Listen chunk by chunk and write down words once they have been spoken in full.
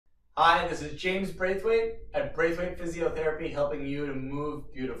Hi, this is James Braithwaite at Braithwaite Physiotherapy, helping you to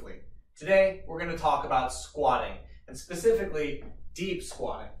move beautifully. Today, we're going to talk about squatting, and specifically deep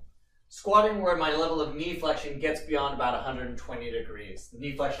squatting. Squatting where my level of knee flexion gets beyond about 120 degrees. The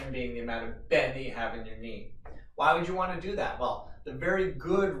knee flexion being the amount of bend that you have in your knee. Why would you want to do that? Well, the very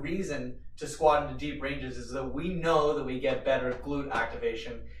good reason to squat into deep ranges is that we know that we get better glute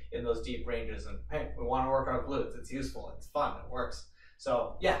activation in those deep ranges. And hey, we want to work our glutes. It's useful, it's fun, it works.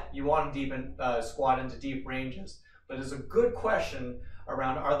 So yeah, you want to squat into deep ranges, but it's a good question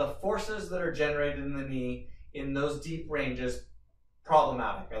around, are the forces that are generated in the knee in those deep ranges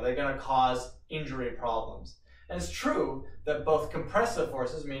problematic? Are they going to cause injury problems? And it's true that both compressive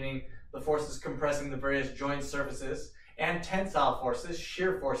forces, meaning the forces compressing the various joint surfaces, and tensile forces,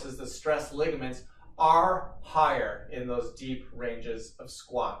 shear forces that stress ligaments, are higher in those deep ranges of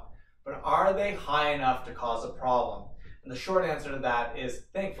squat. But are they high enough to cause a problem? And the short answer to that is,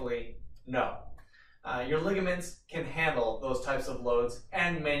 thankfully, no. Your ligaments can handle those types of loads,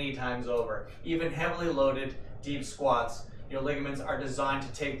 and many times over. Even heavily loaded deep squats, your ligaments are designed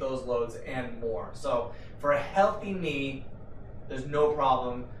to take those loads and more. So for a healthy knee, there's no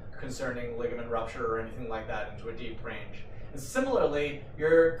problem concerning ligament rupture or anything like that into a deep range. And similarly,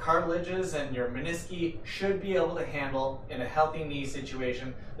 your cartilages and your menisci should be able to handle, in a healthy knee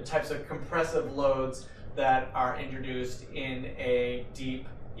situation, the types of compressive loads that are introduced in a deep,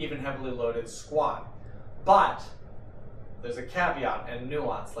 even heavily loaded squat. But there's a caveat and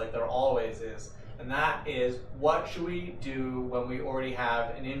nuance, like there always is, and that is, what should we do when we already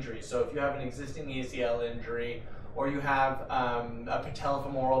have an injury? So if you have an existing ACL injury, or you have a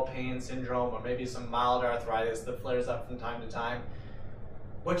patellofemoral pain syndrome, or maybe some mild arthritis that flares up from time to time,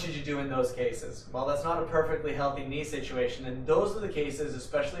 what should you do in those cases? Well, that's not a perfectly healthy knee situation, and those are the cases,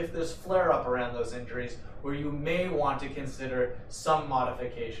 especially if there's flare-up around those injuries, where you may want to consider some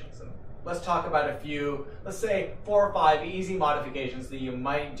modifications. And let's talk about a few, let's say 4 or 5 easy modifications that you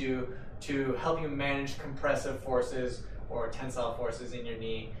might do to help you manage compressive forces or tensile forces in your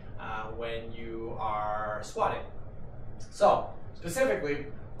knee when you are squatting. So, specifically,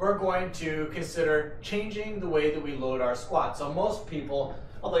 we're going to consider changing the way that we load our squat. So most people,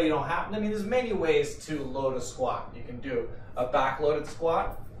 although you don't have, there's many ways to load a squat. You can do a back-loaded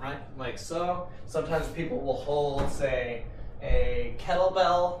squat, right, like so. Sometimes people will hold, say, a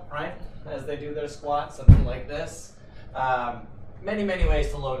kettlebell, right, as they do their squat, something like this. Many ways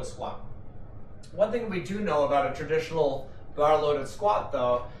to load a squat. One thing we do know about a traditional bar-loaded squat,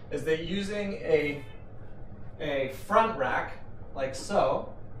 though, is that using a front rack, like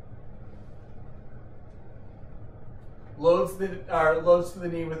so, loads to the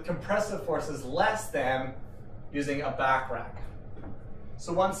knee with compressive forces less than using a back rack.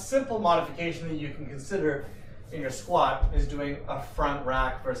 So one simple modification that you can consider in your squat is doing a front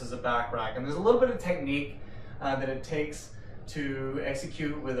rack versus a back rack. And there's a little bit of technique that it takes to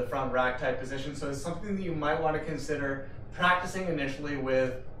execute with a front rack type position. So it's something that you might want to consider practicing initially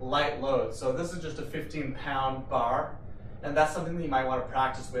with light loads. So this is just a 15-pound bar, and that's something that you might want to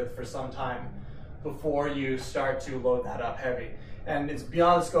practice with for some time before you start to load that up heavy. And it's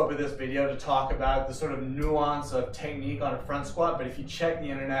beyond the scope of this video to talk about the sort of nuance of technique on a front squat, but if you check the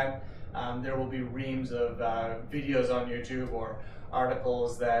internet, there will be reams of videos on YouTube or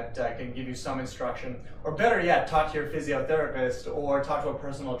articles that can give you some instruction, or better yet, talk to your physiotherapist or talk to a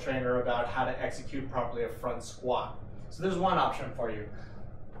personal trainer about how to execute properly a front squat. So there's one option for you.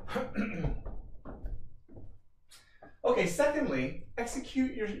 Okay, secondly,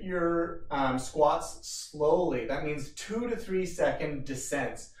 execute your squats slowly. That means 2 to 3 second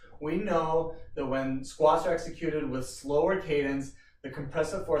descents. We know that when squats are executed with slower cadence, the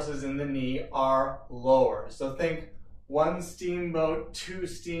compressive forces in the knee are lower. So think 1 steamboat, 2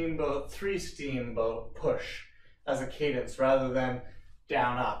 steamboat, 3 steamboat push as a cadence rather than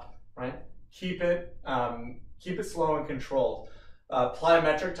down up, right? Keep it slow and controlled.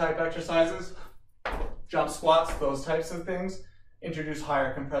 Plyometric type exercises, jump squats, those types of things, introduce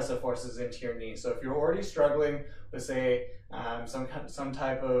higher compressive forces into your knee. So if you're already struggling with, say, some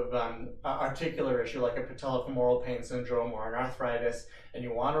type of articular issue like a patellofemoral pain syndrome or an arthritis, and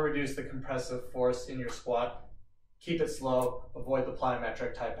you want to reduce the compressive force in your squat, keep it slow, avoid the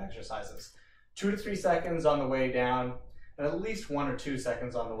plyometric type exercises. 2 to 3 seconds on the way down, and at least 1 or 2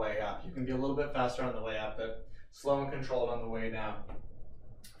 seconds on the way up. You can be a little bit faster on the way up, but slow and controlled on the way down.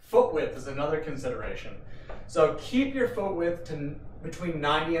 Foot width is another consideration. So keep your foot width to between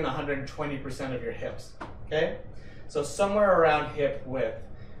 90 and 120% of your hips, okay? So somewhere around hip width,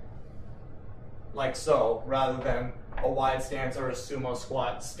 like so, rather than a wide stance or a sumo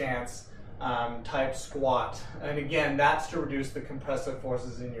squat stance type squat. And again, that's to reduce the compressive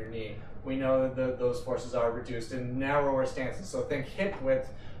forces in your knee. We know that those forces are reduced in narrower stances. So think hip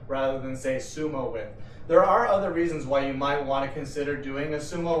width rather than say sumo width. There are other reasons why you might want to consider doing a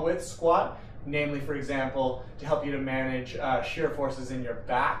sumo width squat, namely, for example, to help you to manage shear forces in your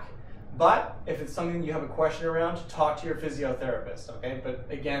back. But if it's something you have a question around, talk to your physiotherapist, okay? But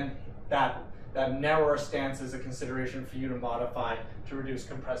again, that narrower stance is a consideration for you to modify to reduce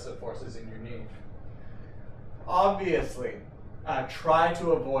compressive forces in your knee. Obviously, try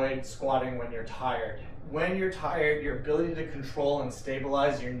to avoid squatting when you're tired. When you're tired, your ability to control and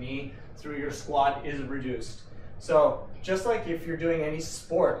stabilize your knee through your squat is reduced. So just like if you're doing any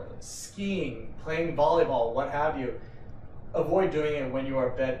sport, skiing, playing volleyball, what have you, avoid doing it when you are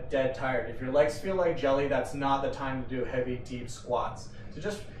dead tired. If your legs feel like jelly, that's not the time to do heavy, deep squats. So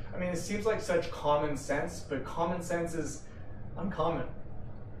just, I mean, it seems like such common sense, but common sense is uncommon,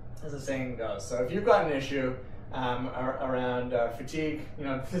 as the saying goes. So if you've got an issue around fatigue, you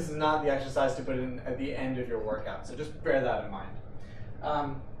know, this is not the exercise to put in at the end of your workout. So just bear that in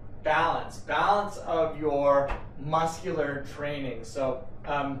mind. Balance of your muscular training. So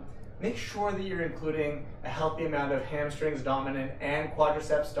make sure that you're including a healthy amount of hamstrings dominant and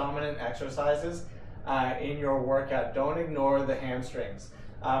quadriceps dominant exercises in your workout. Don't ignore the hamstrings.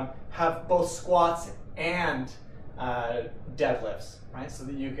 Have both squats and deadlifts, right? So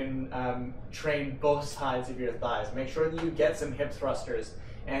that you can train both sides of your thighs. Make sure that you get some hip thrusters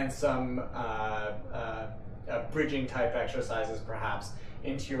and some bridging type exercises perhaps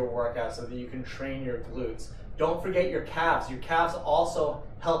into your workout so that you can train your glutes. Don't forget your calves. Your calves also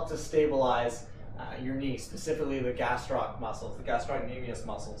help to stabilize your knee, specifically the gastroc muscles, the gastrocnemius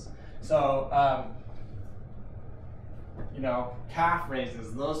muscles. So, you know, calf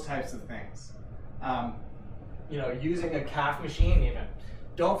raises, those types of things. You know, using a calf machine even.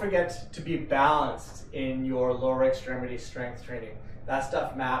 Don't forget to be balanced in your lower extremity strength training. That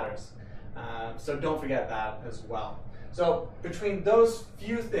stuff matters. So don't forget that as well. So between those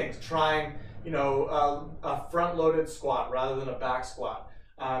few things, trying, you know, a front-loaded squat rather than a back squat,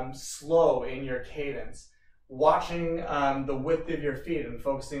 slow in your cadence, watching the width of your feet and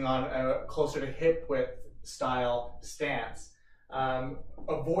focusing on a closer to hip width style stance,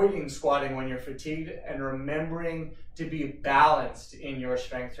 avoiding squatting when you're fatigued, and remembering to be balanced in your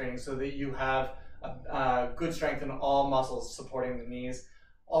strength training so that you have good strength in all muscles supporting the knees.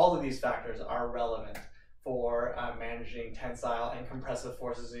 All of these factors are relevant for managing tensile and compressive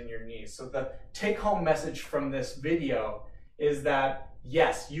forces in your knees. So the take-home message from this video is that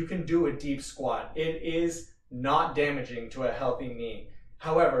yes, you can do a deep squat. It is not damaging to a healthy knee.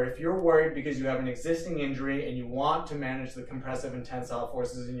 However, if you're worried because you have an existing injury and you want to manage the compressive and tensile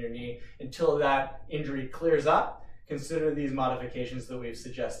forces in your knee until that injury clears up, consider these modifications that we've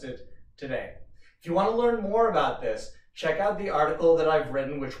suggested today. If you want to learn more about this, check out the article that I've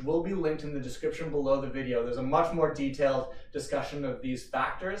written, which will be linked in the description below the video. There's a much more detailed discussion of these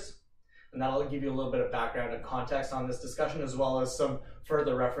factors, and that'll give you a little bit of background and context on this discussion, as well as some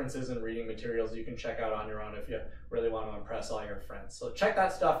further references and reading materials you can check out on your own if you really want to impress all your friends. So check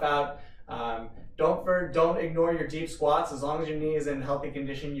that stuff out. Don't ignore your deep squats. As long as your knee is in healthy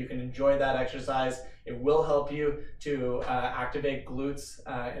condition, you can enjoy that exercise. It will help you to activate glutes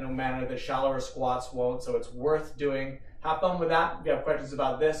in a manner that shallower squats won't, so it's worth doing. Have fun with that. If you have questions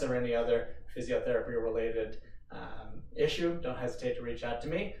about this or any other physiotherapy related issue, don't hesitate to reach out to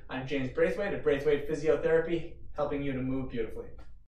me. I'm James Braithwaite of Braithwaite Physiotherapy, helping you to move beautifully.